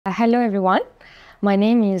Hello everyone, my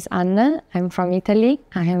name is Anna, I'm from Italy,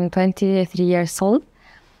 I am 23 years old.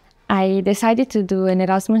 I decided to do an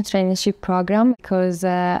Erasmus traineeship program because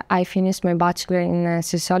I finished my bachelor in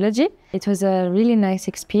sociology. It was a really nice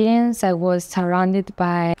experience. I was surrounded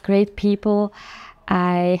by great people.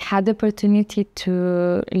 I had the opportunity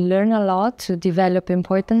to learn a lot, to develop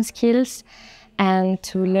important skills, and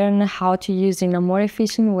to learn how to use in a more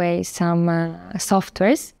efficient way some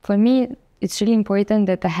softwares. For me, it's really important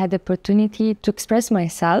that I had the opportunity to express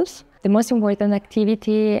myself. The most important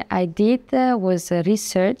activity I did was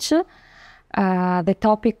research. The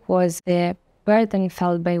topic was the burden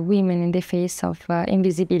felt by women in the face of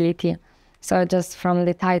invisibility. So just from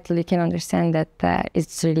the title, you can understand that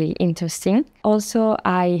it's really interesting. Also,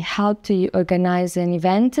 I helped to organize an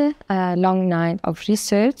event, a long night of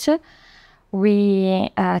research.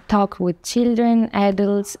 We talk with children,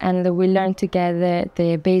 adults, and we learn together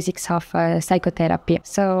the basics of psychotherapy.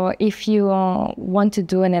 So if you want to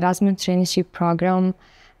do an Erasmus traineeship program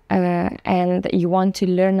and you want to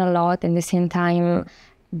learn a lot and at the same time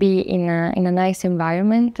be in a nice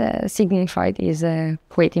environment, Sigmund Freud is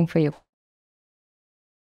waiting for you.